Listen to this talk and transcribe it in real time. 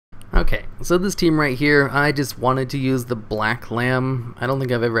Okay, so this team right here, I just wanted to use the black lamb. I don't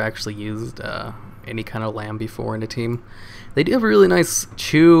think I've ever actually used any kind of lamb before in a team. They do have a really nice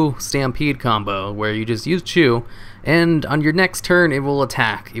chew stampede combo where you just use chew and on your next turn it will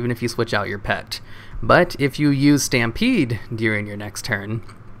attack even if you switch out your pet. But if you use stampede during your next turn,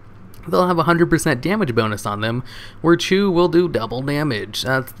 they'll have a 100% damage bonus on them where chew will do double damage.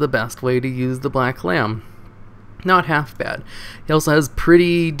 That's the best way to use the black lamb. Not half bad. He also has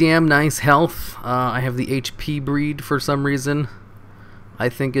pretty damn nice health. I have the HP breed for some reason. I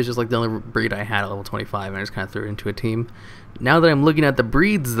think it's just like the only breed I had at level 25 and I just kind of threw it into a team. Now that I'm looking at the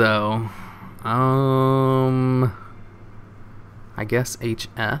breeds though, I guess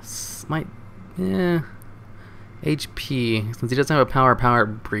HS might, HP, since he doesn't have a power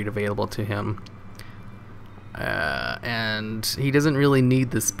breed available to him. And he doesn't really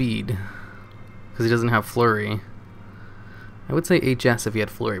need the speed because he doesn't have flurry. I would say HS if he had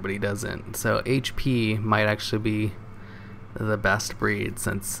flurry, but he doesn't. So HP might actually be the best breed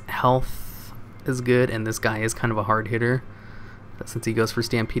since health is good and this guy is kind of a hard hitter. Since he goes for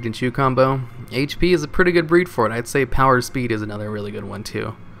stampede and chew combo, HP is a pretty good breed for it. I'd say power speed is another really good one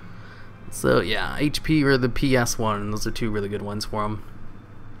too. So yeah, HP or the PS one, those are two really good ones for him.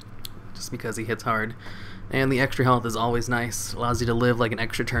 Just because he hits hard. And the extra health is always nice. Allows you to live like an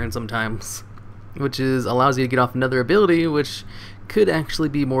extra turn sometimes. Which allows you to get off another ability, which could actually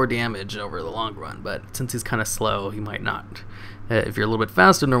be more damage over the long run, but since he's kind of slow, he might not. If you're a little bit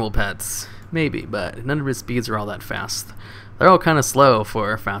faster than normal pets, maybe, but none of his speeds are all that fast. They're all kind of slow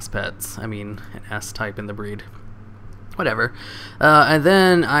for fast pets. I mean, an S-type in the breed. Whatever. And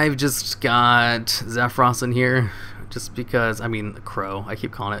then I've just got Zephyros in here, just because, I mean, the Crow. I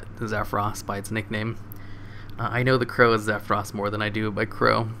keep calling it Zephyros by its nickname. I know the Crow is Zephyros more than I do by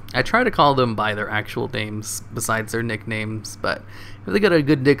Crow. I try to call them by their actual names besides their nicknames, but if they got a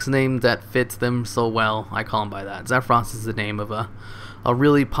good nickname that fits them so well, I call them by that. Zephyros is the name of a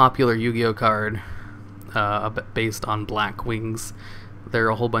really popular Yu-Gi-Oh card based on black wings. There are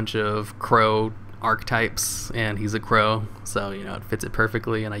a whole bunch of Crow archetypes, and he's a Crow, so you know it fits it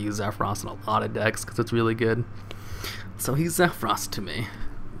perfectly, and I use Zephyros in a lot of decks because it's really good. So he's Zephyros to me.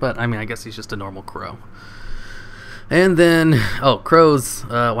 But, I mean, I guess he's just a normal Crow. And then, crows,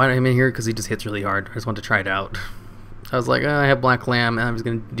 why don't I have him in here? Because he just hits really hard. I just wanted to try it out. I was like, I have Black Lamb, and I'm just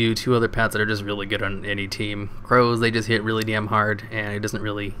going to do two other pets that are just really good on any team. Crows, they just hit really damn hard, and it doesn't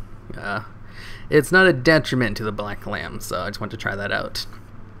really, it's not a detriment to the Black Lamb, so I just wanted to try that out.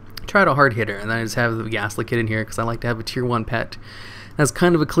 Tried a hard hitter, and then I just have the Ghastly Kid in here, because I like to have a tier 1 pet. That's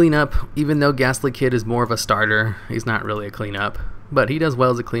kind of a cleanup, even though Ghastly Kid is more of a starter. He's not really a cleanup, but he does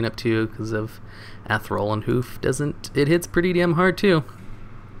well as a cleanup too, because of Athrol and Hoof. It hits pretty damn hard too.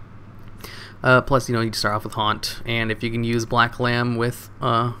 Plus, you know, you start off with Haunt, and if you can use Black Lamb with,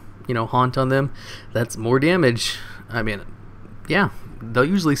 you know, Haunt on them, that's more damage. I mean, yeah, they'll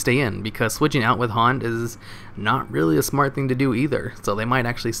usually stay in, because switching out with Haunt is not really a smart thing to do either. So they might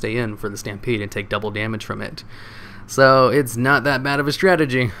actually stay in for the Stampede and take double damage from it. So it's not that bad of a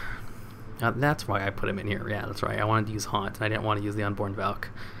strategy. That's why I put him in here. Yeah, that's right. I wanted to use Haunt, and I didn't want to use the Unborn Valk.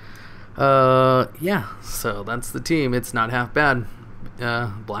 Yeah, so that's the team. It's not half bad.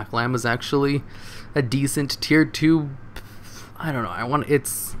 Black Lamb is actually a decent tier 2. I don't know. I want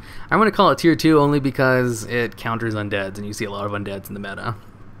to call it tier 2 only because it counters undeads, and you see a lot of undeads in the meta.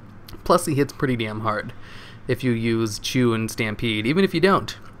 Plus, he hits pretty damn hard if you use Chew and Stampede. Even if you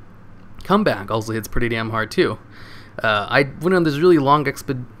don't, Comeback also hits pretty damn hard too. I went on this really long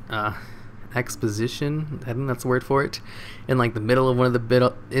exposition, I think that's the word for it, in like the middle of one of the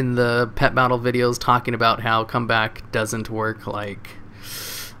pet battle videos, talking about how Comeback doesn't work like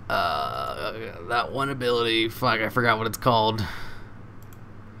that one ability, fuck, I forgot what it's called,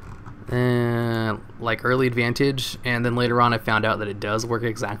 like Early Advantage, and then later on I found out that it does work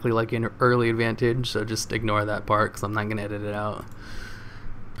exactly like in Early Advantage, so just ignore that part because I'm not gonna edit it out.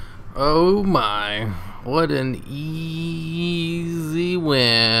 Oh my, what an easy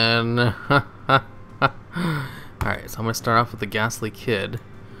win. Alright, so I'm going to start off with the Ghastly Kid.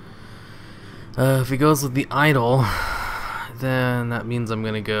 If he goes with the Idol, then that means I'm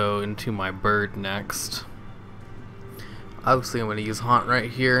going to go into my bird next. Obviously I'm going to use Haunt right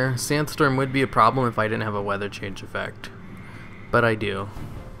here. Sandstorm would be a problem if I didn't have a weather change effect, but I do.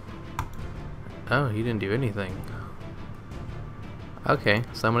 Oh, he didn't do anything. Okay,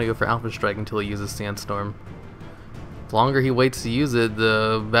 so I'm going to go for Alpha Strike until he uses Sandstorm. The longer he waits to use it,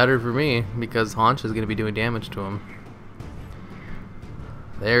 the better for me, because Haunch is going to be doing damage to him.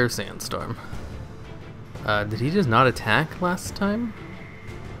 There's Sandstorm. Did he just not attack last time?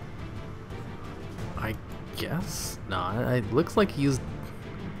 I guess not. It looks like he used...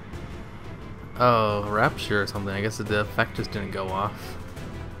 Oh, Rapture or something. I guess the effect just didn't go off.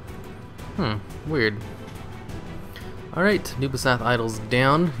 Weird. Alright, Nubasath Idol's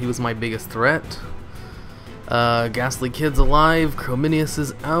down. He was my biggest threat. Ghastly Kid's alive. Chrominius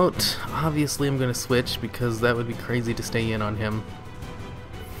is out. Obviously I'm gonna switch because that would be crazy to stay in on him.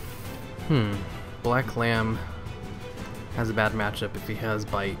 Black Lamb has a bad matchup if he has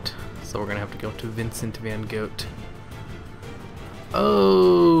Bite. So we're gonna have to go to Vincent Van Goat.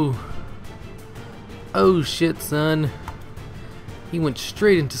 Oh! Oh shit, son. He went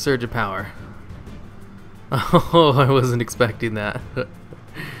straight into Surge of Power. Oh, I wasn't expecting that.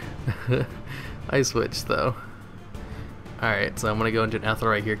 I switched though. Alright, so I'm gonna go into an Ethel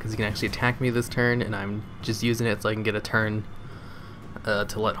right here because he can actually attack me this turn, and I'm just using it so I can get a turn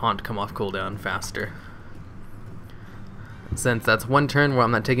to let Haunt come off cooldown faster. Since that's one turn where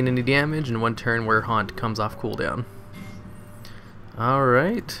I'm not taking any damage, and one turn where Haunt comes off cooldown.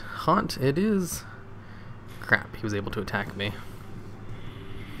 Alright, Haunt it is. Crap, he was able to attack me.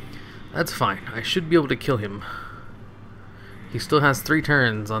 That's fine, I should be able to kill him. He still has 3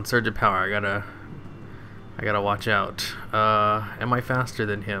 turns on Surge of Power. I gotta watch out. Am I faster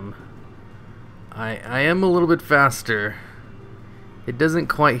than him? I am a little bit faster. It doesn't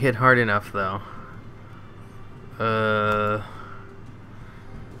quite hit hard enough though.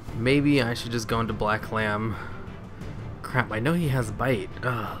 Maybe I should just go into Black Lamb. Crap, I know he has Bite.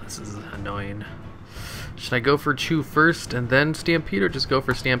 Oh, this is annoying. Should I go for Chew first and then Stampede, or just go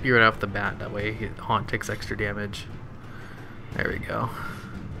for Stampede right off the bat? That way Haunt takes extra damage. There we go.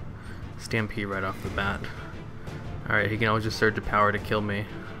 Stampede right off the bat. Alright, he can always just Surge of Power to kill me.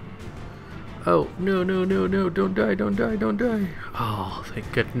 Oh, no, no, no, no, don't die, don't die, don't die. Oh,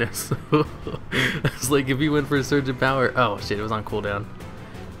 thank goodness. It's like if he went for a Surge of Power. Oh, shit, it was on cooldown.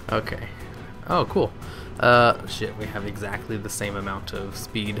 Okay. Oh, cool. Shit, we have exactly the same amount of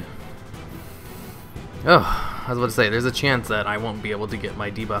speed. Oh, I was about to say, there's a chance that I won't be able to get my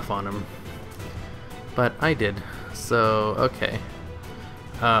debuff on him. But I did. So, okay.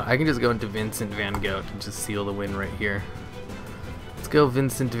 I can just go into Vincent Van Goat and just seal the win right here. Let's go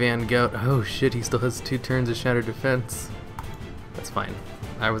Vincent Van Goat. Oh shit, he still has 2 turns of Shattered Defense. That's fine.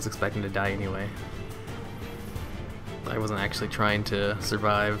 I was expecting to die anyway. I wasn't actually trying to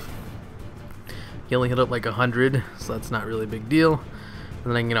survive. He only hit up like 100, so that's not really a big deal.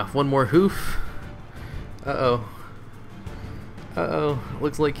 And then I can get off one more hoof. Uh-oh. Uh-oh.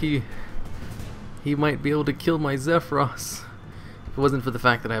 Looks like he might be able to kill my Zephyros. If it wasn't for the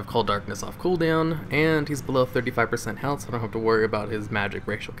fact that I have Call Darkness off cooldown, and he's below 35% health, so I don't have to worry about his magic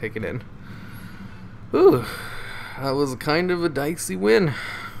racial kicking in. Ooh, that was kind of a dicey win.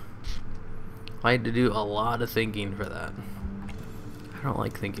 I had to do a lot of thinking for that. I don't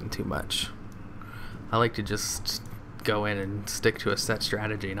like thinking too much. I like to just go in and stick to a set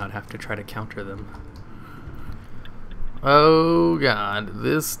strategy, not have to try to counter them. Oh god,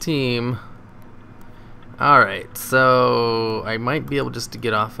 this team. Alright, so I might be able just to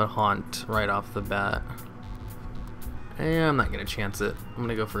get off a Haunt right off the bat. I'm not gonna chance it. I'm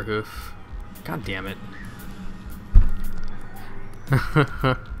gonna go for Hoof. God damn it.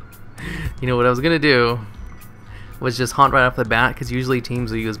 You know what I was gonna do was just Haunt right off the bat, because usually teams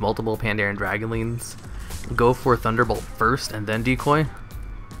who use multiple Pandaren Dragonlings go for Thunderbolt first and then Decoy.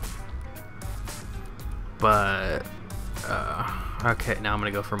 But okay, now I'm gonna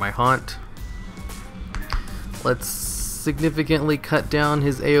go for my Haunt. Let's significantly cut down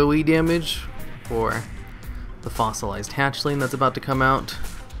his AoE damage for the fossilized hatchling that's about to come out.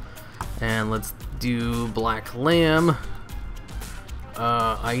 And let's do Black Lamb.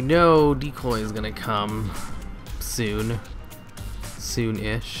 I know Decoy is gonna come soon.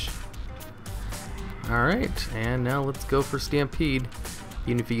 Soon-ish. Alright, and now let's go for Stampede.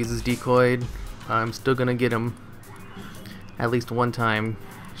 Even if he uses Decoy, I'm still gonna get him at least one time.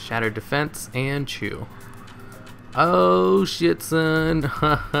 Shattered Defense and Chew. Oh shit, son.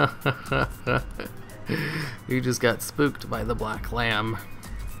 You just got spooked by the Black Lamb.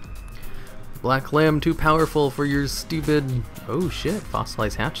 Black Lamb too powerful for your stupid... Oh shit,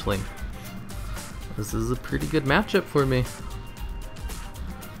 Fossilized Hatchling. This is a pretty good matchup for me.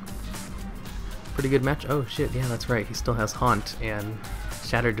 Pretty good match. Oh shit, yeah, that's right. He still has Haunt and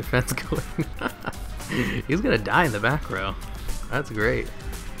Shattered Defense going. He's gonna die in the back row. That's great.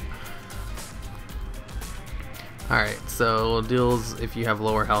 Alright, so deals if you have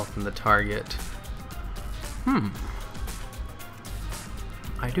lower health than the target. I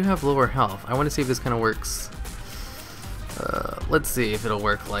do have lower health. I want to see if this kind of works. Let's see if it'll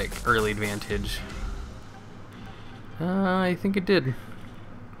work like early advantage. I think it did.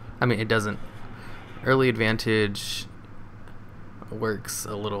 I mean, it doesn't. Early advantage works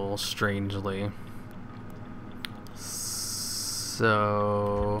a little strangely.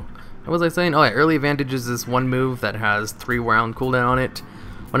 So, what was I saying? Oh yeah, early advantage is this one move that has 3-round cooldown on it.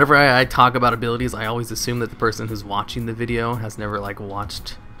 Whenever I talk about abilities, I always assume that the person who's watching the video has never like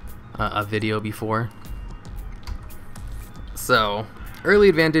watched a video before. So, early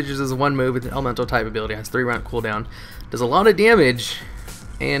advantage is this one move with an elemental type ability, has 3-round cooldown, does a lot of damage,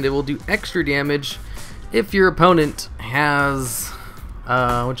 and it will do extra damage if your opponent has,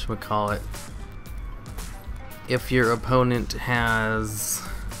 whatchamacallit, if your opponent has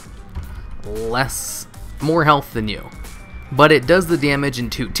more health than you. But it does the damage in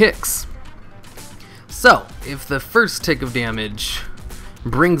 2 ticks. So, if the first tick of damage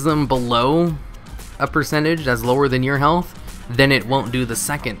brings them below a percentage that's lower than your health, then it won't do the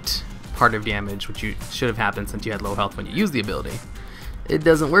second part of damage, which should have happened since you had low health when you used the ability. It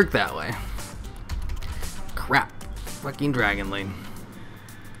doesn't work that way. Crap. Fucking Dragon Lane.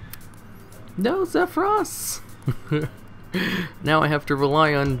 No, Zephyros! Now I have to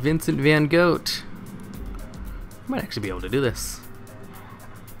rely on Vincent Van Gogh. I might actually be able to do this.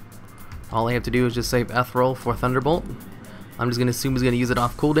 All I have to do is just save Ethereal for Thunderbolt. I'm just going to assume he's going to use it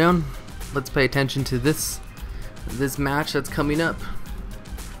off cooldown. Let's pay attention to this match that's coming up.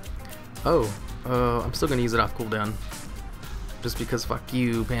 Oh, I'm still going to use it off cooldown. Just because fuck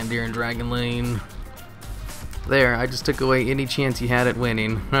you, Pandaria and Dragon Lane. There, I just took away any chance you had at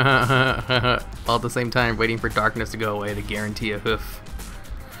winning. All at the same time waiting for darkness to go away to guarantee a hoof.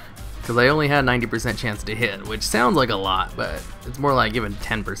 Because I only had 90% chance to hit, which sounds like a lot, but it's more like giving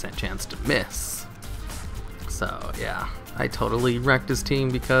 10% chance to miss. So yeah, I totally wrecked his team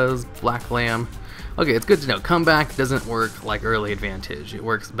because Black Lamb. Okay, it's good to know. Comeback doesn't work like early advantage. It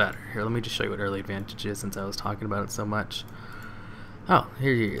works better. Here, let me just show you what early advantage is since I was talking about it so much. Oh,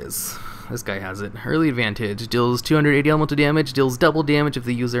 here he is. This guy has it. Early advantage deals 280 elemental damage, deals double damage if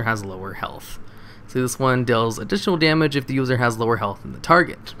the user has lower health. So this one deals additional damage if the user has lower health than the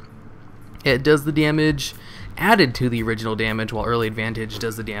target. It does the damage added to the original damage, while early advantage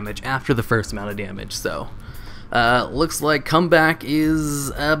does the damage after the first amount of damage. So, looks like comeback is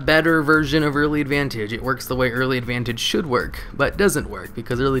a better version of early advantage. It works the way early advantage should work, but doesn't work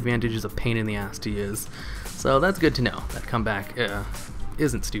because early advantage is a pain in the ass to use. So that's good to know, that comeback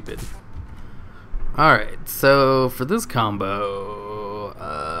isn't stupid. Alright, so for this combo,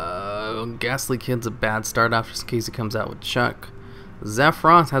 Ghastly Kid's a bad start off just in case he comes out with Chuck.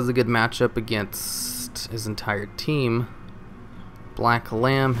 Zephyros has a good matchup against his entire team. Black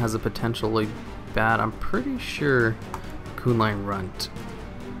Lamb has a potentially bad, I'm pretty sure Coonline Runt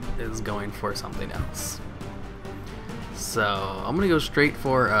is going for something else. So I'm going to go straight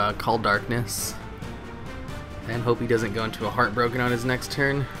for Call Darkness and hope he doesn't go into a Heartbroken on his next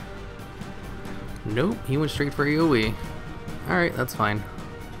turn. Nope, he went straight for AoE. Alright, that's fine.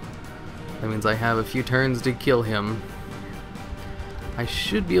 That means I have a few turns to kill him. I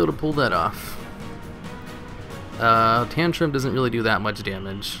should be able to pull that off. Tantrum doesn't really do that much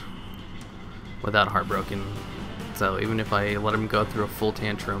damage without Heartbroken. So even if I let him go through a full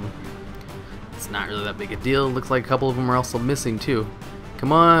Tantrum, it's not really that big a deal. Looks like a couple of them are also missing too.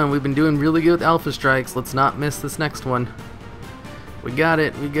 Come on, we've been doing really good with Alpha Strikes. Let's not miss this next one. We got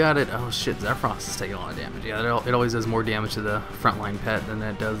it, we got it. Oh shit, Zephyros is taking a lot of damage. Yeah, it always does more damage to the frontline pet than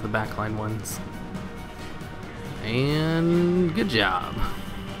it does the backline ones. And good job.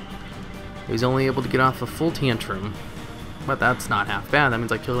 He was only able to get off a full Tantrum, but that's not half bad. That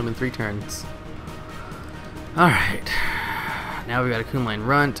means I killed him in 3 turns. Alright, now we got a Coonline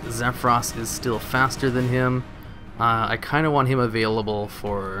Runt. Zephyros is still faster than him. I kind of want him available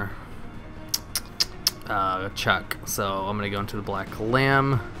for Chuck, so I'm gonna go into the Black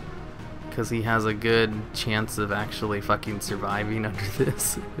Lamb because he has a good chance of actually fucking surviving under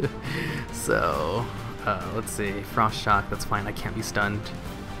this. So let's see, Frost Shock, that's fine. I can't be stunned,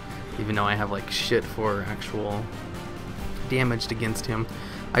 even though I have like shit for actual damage against him.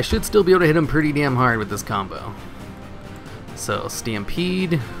 I should still be able to hit him pretty damn hard with this combo. So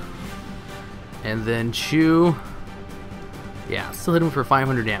Stampede, and then Chew. Yeah, still hit him for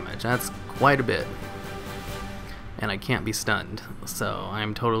 500 damage. That's quite a bit. And I can't be stunned, so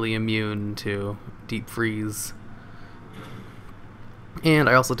I'm totally immune to Deep Freeze. And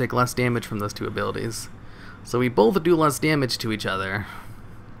I also take less damage from those 2 abilities. So we both do less damage to each other.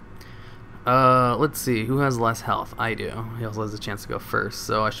 Let's see, who has less health? I do. He also has a chance to go first,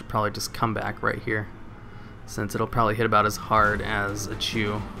 so I should probably just come back right here, since it'll probably hit about as hard as a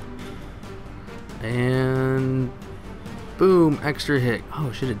Chew. And boom, extra hit.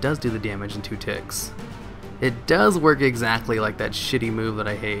 Oh shit, it does do the damage in 2 ticks. It does work exactly like that shitty move that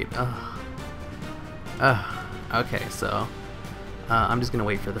I hate. Okay, so I'm just gonna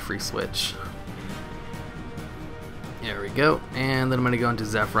wait for the free switch. There we go, and then I'm gonna go into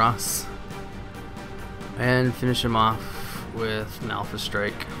Zephyros and finish him off with an Alpha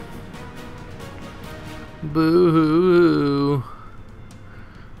Strike. Boo-hoo!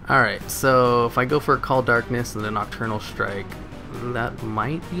 Alright, so if I go for a Call Darkness and a Nocturnal Strike, that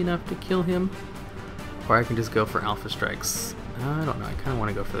might be enough to kill him. Or I can just go for Alpha Strikes. I don't know, I kind of want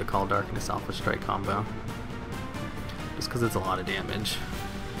to go for the Call Darkness Alpha Strike combo. Just because it's a lot of damage.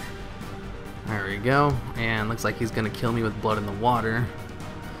 There we go, and looks like he's going to kill me with Blood in the Water.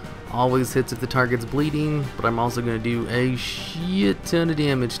 Always hits if the target's bleeding, but I'm also going to do a shit ton of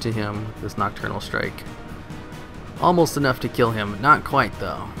damage to him with this Nocturnal Strike. Almost enough to kill him, not quite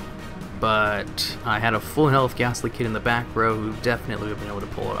though. But I had a full health Ghastly Kid in the back row who definitely would have been able to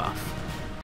pull it off.